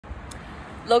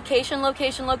Location,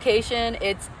 location, location.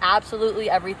 It's absolutely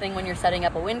everything when you're setting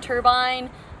up a wind turbine.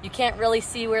 You can't really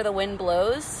see where the wind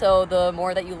blows, so the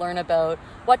more that you learn about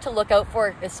what to look out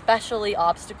for, especially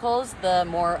obstacles, the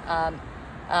more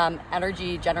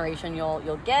energy generation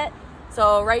you'll get.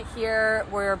 So right here,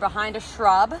 we're behind a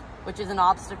shrub, which is an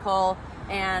obstacle,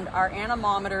 and our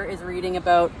anemometer is reading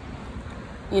about,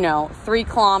 3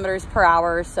 kilometers per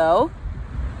hour or so.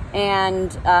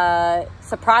 And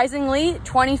surprisingly,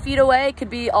 20 feet away could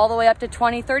be all the way up to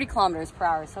 20, 30 kilometers per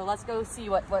hour. So let's go see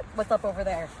what's up over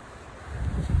there.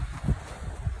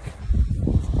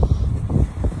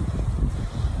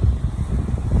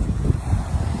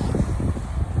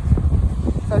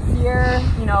 So here,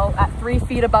 at 3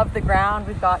 feet above the ground,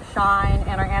 we've got shine,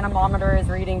 and our anemometer is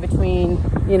reading between,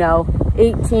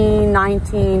 18,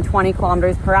 19, 20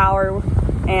 kilometers per hour.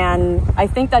 And I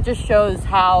think that just shows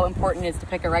how important it is to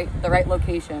pick the right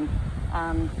location.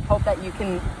 Hope that you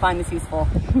can find this useful.